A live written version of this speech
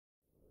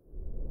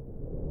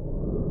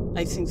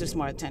I think there's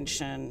more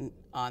attention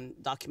on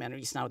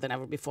documentaries now than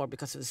ever before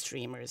because of the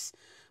streamers.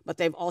 But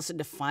they've also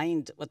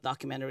defined what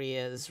documentary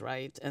is,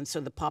 right? And so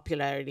the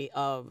popularity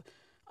of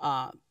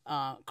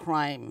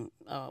crime,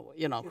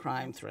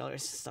 crime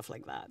thrillers, stuff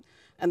like that.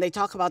 And they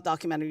talk about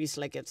documentaries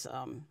like it's,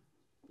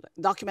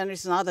 documentary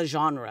is not a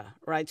genre,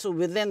 right? So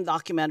within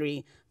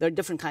documentary, there are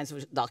different kinds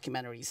of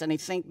documentaries. And I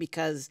think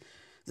because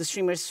the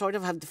streamers sort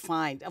of have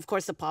defined, of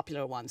course, the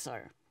popular ones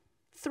are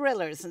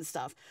thrillers and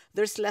stuff.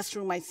 There's less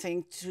room, I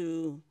think,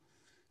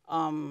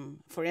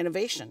 for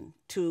innovation,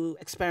 to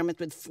experiment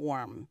with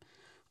form,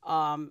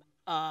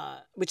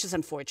 which is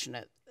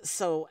unfortunate.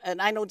 So,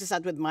 and I notice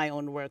that with my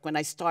own work, when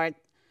I start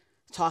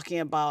talking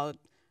about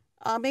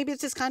maybe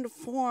it's this kind of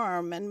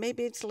form, and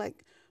maybe it's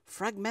like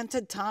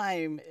fragmented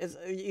time,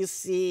 you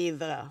see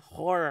the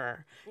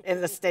horror in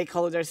the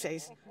stakeholders'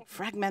 face.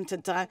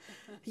 Fragmented time,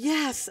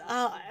 yes.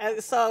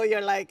 So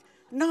you're like,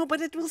 no,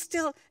 but it will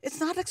still, it's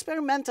not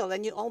experimental,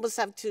 and you almost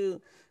have to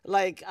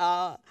like,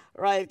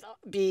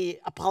 be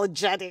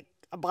apologetic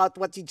about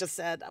what you just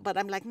said. But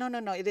I'm like, no,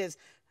 it is.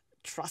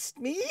 Trust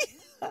me.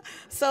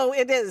 So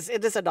it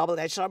is a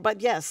double-edged sword.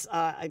 But yes,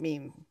 I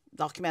mean,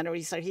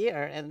 documentaries are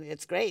here, and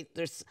it's great.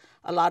 There's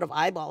a lot of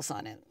eyeballs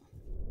on it.